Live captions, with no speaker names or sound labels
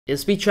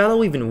Is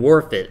Speechelo even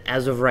worth it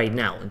as of right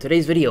now? In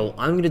today's video,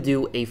 I'm going to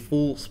do a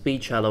full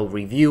Speechelo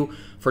review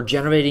for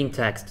generating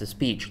text to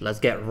speech. Let's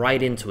get right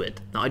into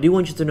it. Now, I do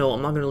want you to know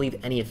I'm not going to leave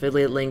any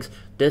affiliate links.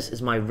 This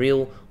is my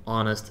real,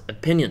 honest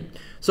opinion.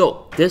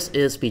 So, this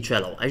is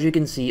Speechelo. As you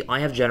can see,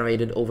 I have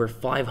generated over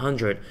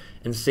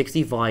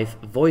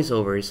 565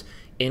 voiceovers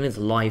in its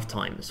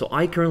lifetime. So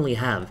I currently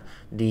have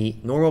the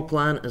normal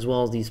plan as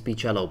well as the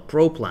Speechelo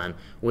Pro plan,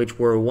 which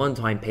were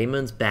one-time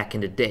payments back in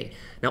the day.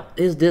 Now,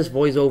 is this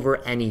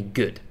voiceover any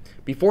good?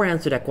 Before I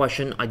answer that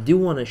question, I do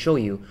want to show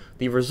you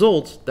the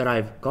results that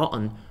I've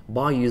gotten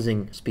by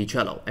using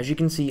Speechelo. As you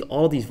can see,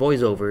 all these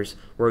voiceovers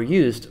were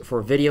used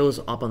for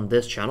videos up on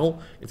this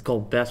channel. It's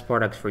called Best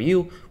Products for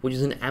You, which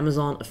is an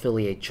Amazon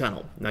affiliate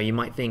channel. Now, you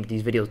might think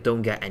these videos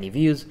don't get any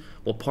views.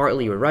 Well,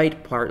 partly you're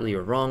right, partly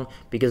you're wrong,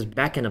 because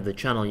back end of the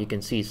channel, you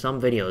can see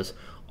some videos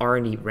are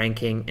in the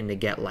ranking and they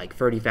get like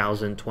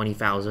 30,000,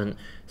 20,000,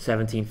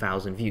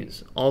 17,000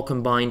 views. All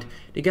combined,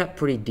 they got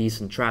pretty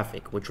decent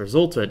traffic, which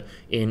resulted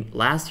in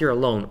last year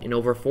alone in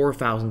over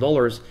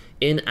 $4,000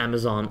 in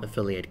Amazon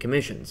affiliate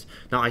commissions.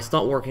 Now, I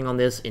stopped working on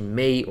this in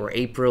May or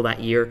April that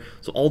year,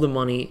 so all the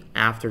money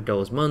after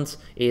those months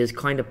is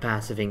kind of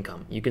passive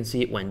income. You can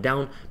see it went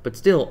down, but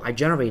still, I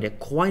generated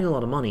quite a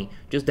lot of money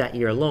just that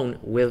year alone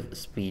with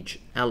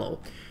Speechelo.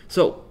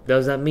 So,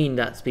 does that mean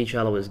that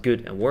Speechelo is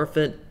good and worth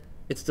it?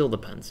 It still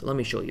depends. Let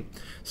me show you.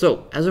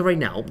 So, as of right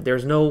now,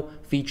 there's no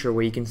feature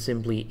where you can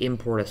simply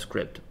import a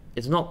script.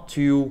 It's not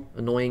too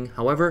annoying.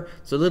 However,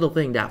 it's a little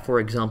thing that, for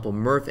example,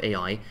 murf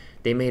AI,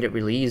 they made it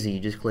really easy. You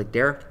just click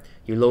there,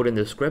 you load in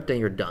the script, and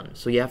you're done.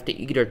 So you have to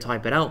either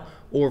type it out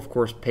or, of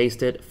course,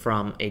 paste it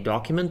from a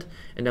document.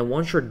 And then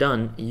once you're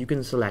done, you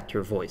can select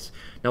your voice.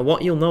 Now,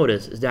 what you'll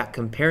notice is that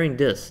comparing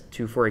this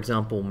to, for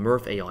example,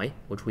 murf AI,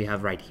 which we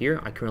have right here,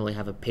 I currently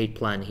have a paid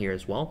plan here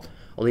as well.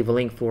 I'll leave a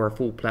link for a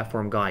full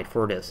platform guide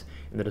for this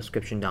in the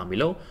description down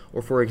below.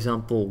 Or, for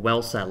example,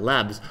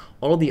 wellsaidlabs,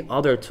 all the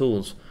other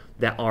tools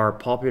that are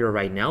popular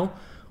right now,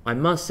 I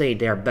must say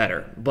they're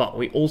better, but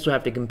we also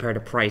have to compare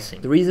the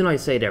pricing. The reason I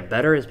say they're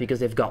better is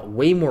because they've got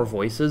way more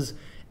voices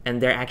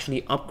and they're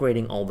actually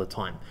upgrading all the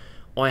time.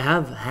 I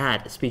have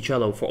had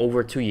Speechelo for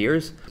over 2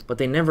 years, but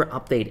they never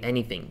update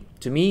anything.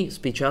 To me,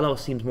 Speechelo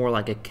seems more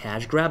like a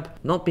cash grab,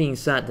 not being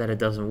said that it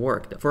doesn't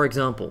work. For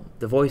example,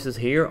 the voices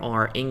here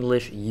are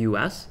English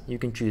US. You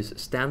can choose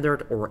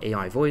standard or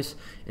AI voice,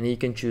 and you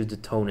can choose the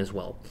tone as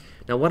well.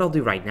 Now, what I'll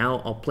do right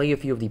now, I'll play a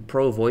few of the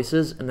pro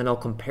voices, and then I'll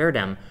compare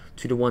them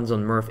to the ones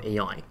on murf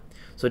AI.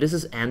 So this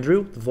is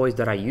Andrew, the voice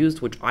that I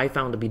used, which I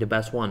found to be the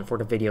best one for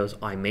the videos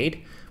I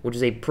made, which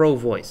is a pro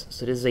voice.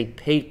 So this is a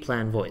paid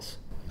plan voice.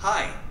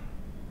 Hi,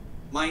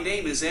 my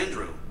name is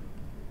Andrew.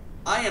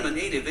 I am a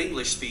native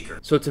English speaker.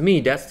 So to me,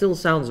 that still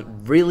sounds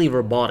really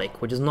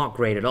robotic, which is not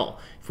great at all.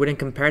 If we then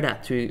compare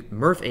that to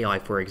murf AI,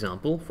 for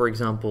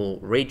example,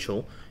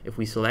 Rachel, if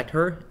we select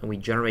her and we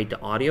generate the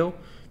audio,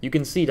 you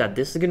can see that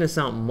this is going to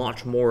sound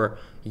much more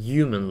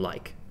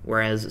human-like,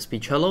 whereas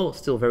Speechelo is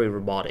still very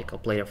robotic. I'll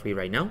play that for you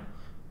right now.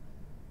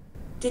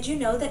 Did you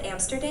know that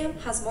Amsterdam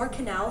has more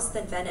canals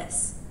than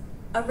Venice?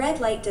 A red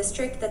light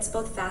district that's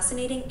both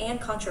fascinating and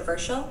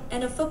controversial,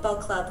 and a football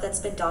club that's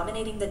been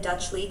dominating the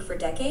Dutch league for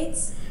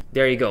decades?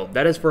 There you go.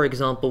 That is, for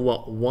example,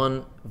 what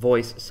one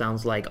voice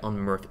sounds like on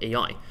murf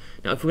AI.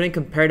 Now, if we then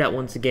compare that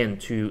once again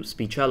to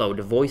Speechelo,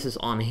 the voices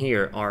on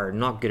here are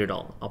not good at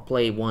all. I'll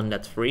play one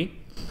that's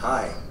free.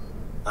 Hi,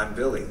 I'm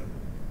Billy.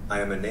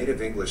 I am a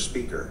native English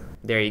speaker.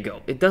 There you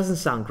go. It doesn't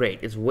sound great.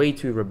 It's way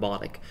too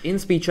robotic. In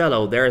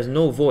Speechelo, there is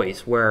no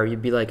voice where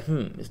you'd be like,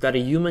 is that a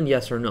human?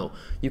 Yes or no?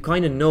 You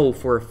kind of know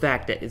for a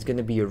fact that it's going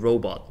to be a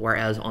robot.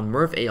 Whereas on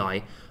murf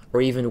AI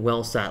or even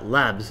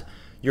wellsaidlabs,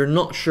 you're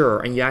not sure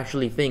and you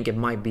actually think it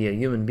might be a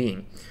human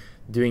being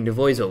doing the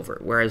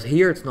voiceover. Whereas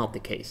here, it's not the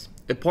case.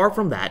 Apart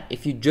from that,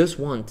 if you just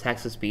want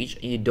text-to-speech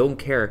and you don't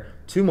care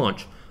too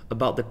much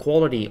about the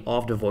quality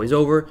of the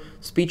voiceover,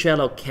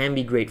 Speechelo can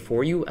be great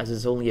for you, as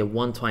it's only a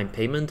one-time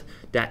payment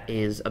that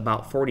is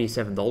about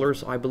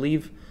 $47, I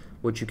believe,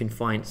 which you can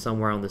find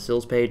somewhere on the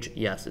sales page.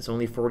 Yes, it's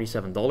only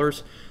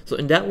 $47. So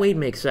in that way, it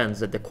makes sense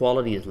that the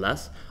quality is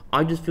less.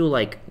 I just feel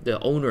like the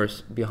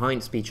owners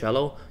behind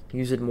Speechelo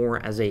use it more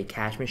as a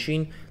cash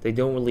machine. They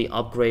don't really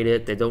upgrade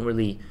it. They don't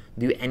really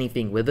do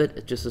anything with it.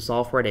 It's just a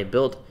software they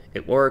built.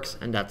 It works,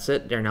 and that's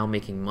it. They're now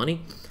making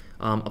money.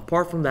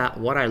 Apart from that,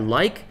 what I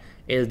like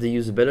is the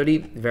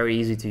usability. Very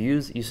easy to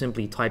use. You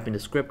simply type in the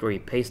script or you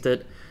paste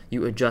it,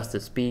 you adjust the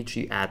speech,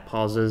 you add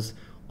pauses,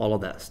 all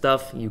of that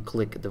stuff. You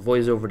click the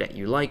voiceover that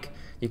you like,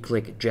 you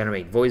click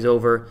generate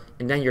voiceover,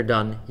 and then you're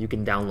done. You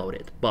can download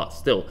it. But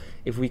still,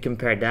 if we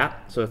compare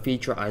that, so a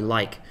feature I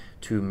like,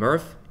 to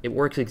murf, it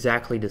works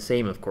exactly the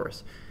same, of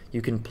course.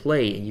 You can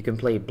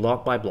play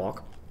block by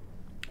block.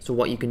 So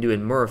what you can do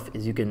in murf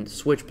is you can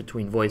switch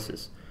between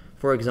voices.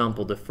 For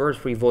example, the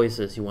first 3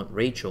 voices you want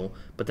Rachel,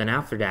 but then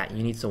after that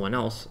you need someone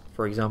else.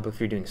 For example, if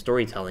you're doing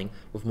storytelling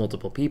with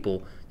multiple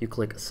people, you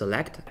click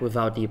select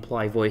without the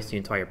apply voice to the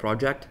entire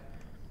project.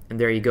 And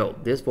there you go.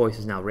 This voice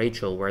is now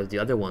Rachel, whereas the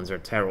other ones are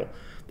Terrell.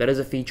 That is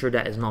a feature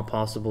that is not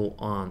possible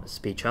on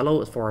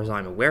Speechelo as far as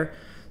I'm aware.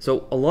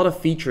 So a lot of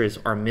features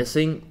are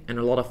missing, and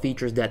a lot of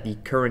features that the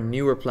current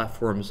newer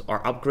platforms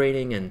are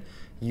upgrading and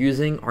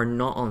using are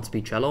not on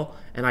Speechelo,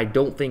 and I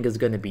don't think it's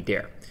going to be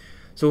there.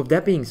 So with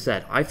that being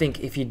said, I think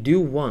if you do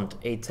want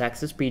a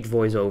text-to-speech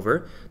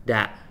voiceover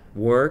that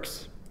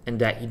works and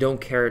that you don't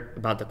care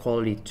about the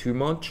quality too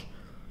much,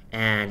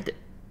 and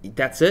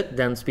that's it,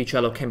 then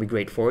Speechelo can be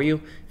great for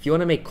you. If you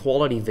want to make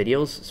quality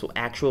videos, so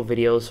actual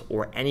videos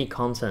or any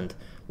content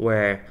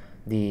where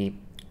the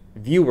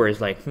viewer is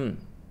like,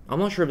 I'm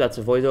not sure if that's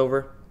a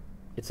voiceover,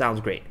 it sounds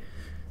great,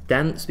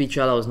 then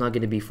Speechelo is not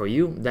going to be for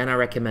you. Then I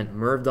recommend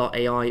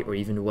murf.ai or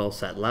even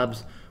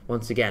wellsaidlabs.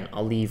 Once again,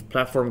 I'll leave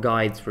platform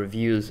guides,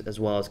 reviews, as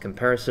well as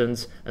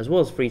comparisons, as well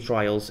as free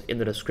trials in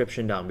the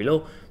description down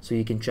below, so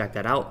you can check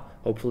that out.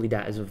 Hopefully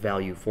that is of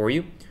value for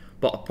you.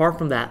 But apart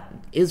from that,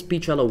 is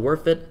Speechelo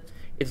worth it?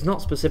 It's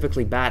not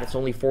specifically bad. It's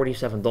only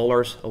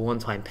 $47, a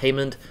one-time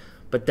payment.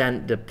 But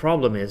then the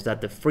problem is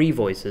that the free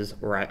voices,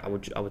 or I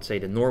would say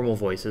the normal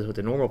voices with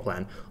the normal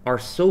plan, are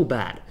so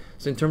bad.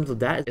 So in terms of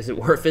that, is it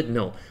worth it?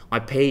 No. I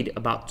paid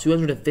about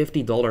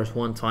 $250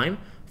 one time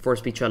for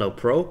Speechelo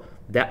Pro.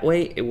 That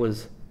way it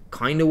was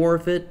kind of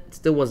worth it. It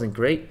still wasn't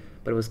great,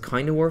 but it was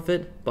kind of worth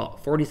it.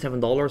 But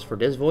 $47 for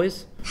this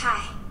voice?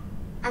 Hi,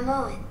 I'm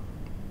Owen.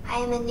 I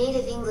am a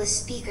native English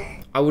speaker.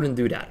 I wouldn't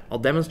do that. I'll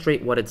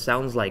demonstrate what it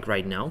sounds like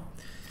right now.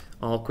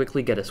 I'll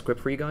quickly get a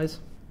script for you guys.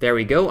 There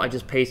we go, I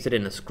just pasted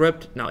in a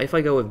script. Now if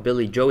I go with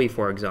Billy Joey,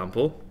 for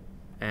example,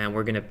 and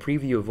we're gonna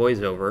preview a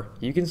voiceover,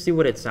 you can see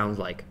what it sounds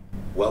like.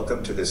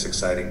 Welcome to this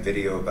exciting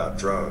video about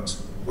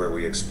drones, where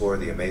we explore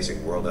the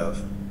amazing world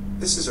of...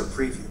 This is a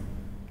preview.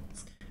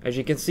 As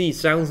you can see,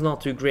 sounds not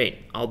too great.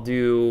 I'll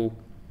do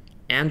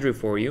Andrew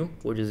for you,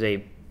 which is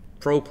a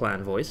pro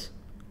plan voice.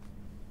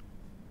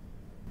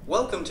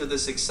 Welcome to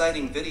this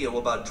exciting video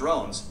about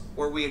drones,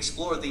 where we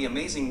explore the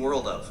amazing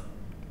world of...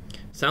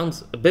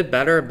 Sounds a bit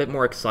better, a bit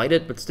more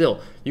excited, but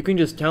still, you can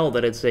just tell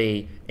that it's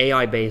a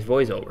AI-based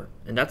voiceover.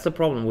 And that's the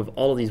problem with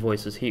all of these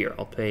voices here.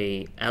 I'll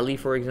play Ellie,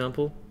 for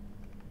example.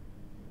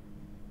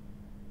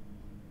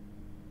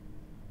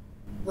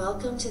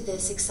 Welcome to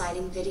this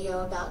exciting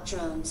video about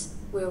drones,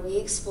 where we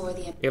explore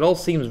the... It all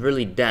seems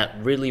really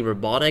dead, really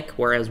robotic,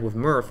 whereas with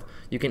Murf,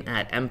 you can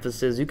add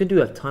emphasis, you can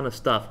do a ton of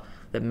stuff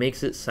that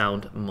makes it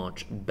sound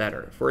much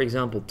better. For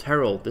example,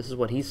 Terrell, this is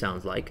what he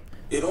sounds like.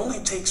 It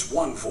only takes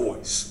one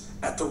voice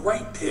at the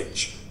right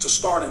pitch to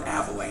start an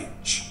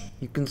avalanche.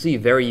 You can see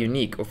very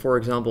unique. Or for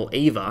example,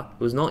 Ava,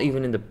 who's not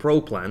even in the Pro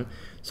plan.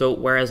 So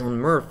whereas on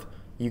Murf,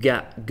 you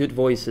get good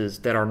voices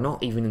that are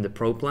not even in the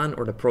Pro plan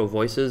or the Pro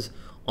voices,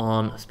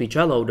 on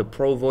Speechelo, the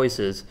Pro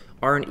voices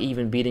aren't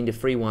even beating the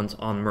free ones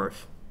on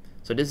Murf.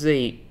 So this is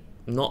a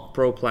not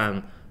Pro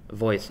plan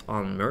voice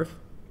on Murf.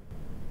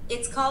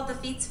 It's called the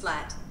Feets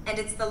Flat, and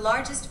it's the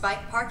largest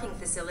bike parking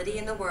facility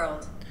in the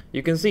world.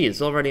 You can see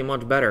it's already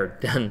much better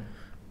than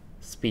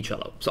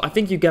Speechelo. So I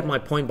think you get my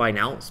point by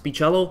now.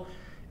 Speechelo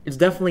is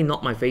definitely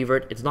not my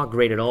favorite. It's not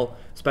great at all,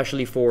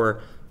 especially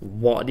for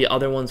what the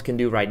other ones can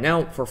do right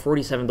now. For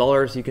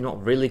 $47, you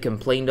cannot really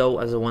complain though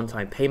as a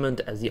one-time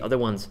payment, as the other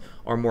ones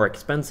are more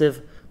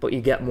expensive, but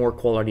you get more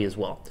quality as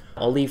well.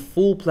 I'll leave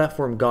full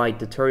platform guide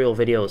tutorial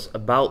videos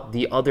about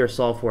the other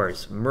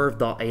softwares,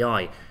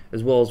 murf.ai,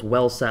 as well as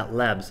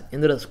wellsaidlabs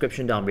in the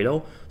description down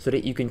below, so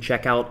that you can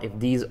check out if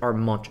these are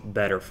much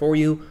better for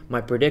you.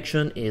 My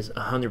prediction is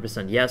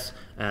 100% yes,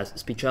 as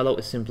Speechelo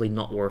is simply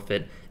not worth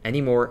it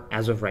anymore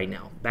as of right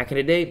now. Back in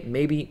the day,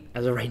 maybe.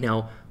 As of right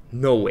now,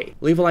 no way.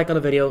 Leave a like on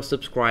the video,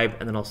 subscribe,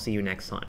 and then I'll see you next time.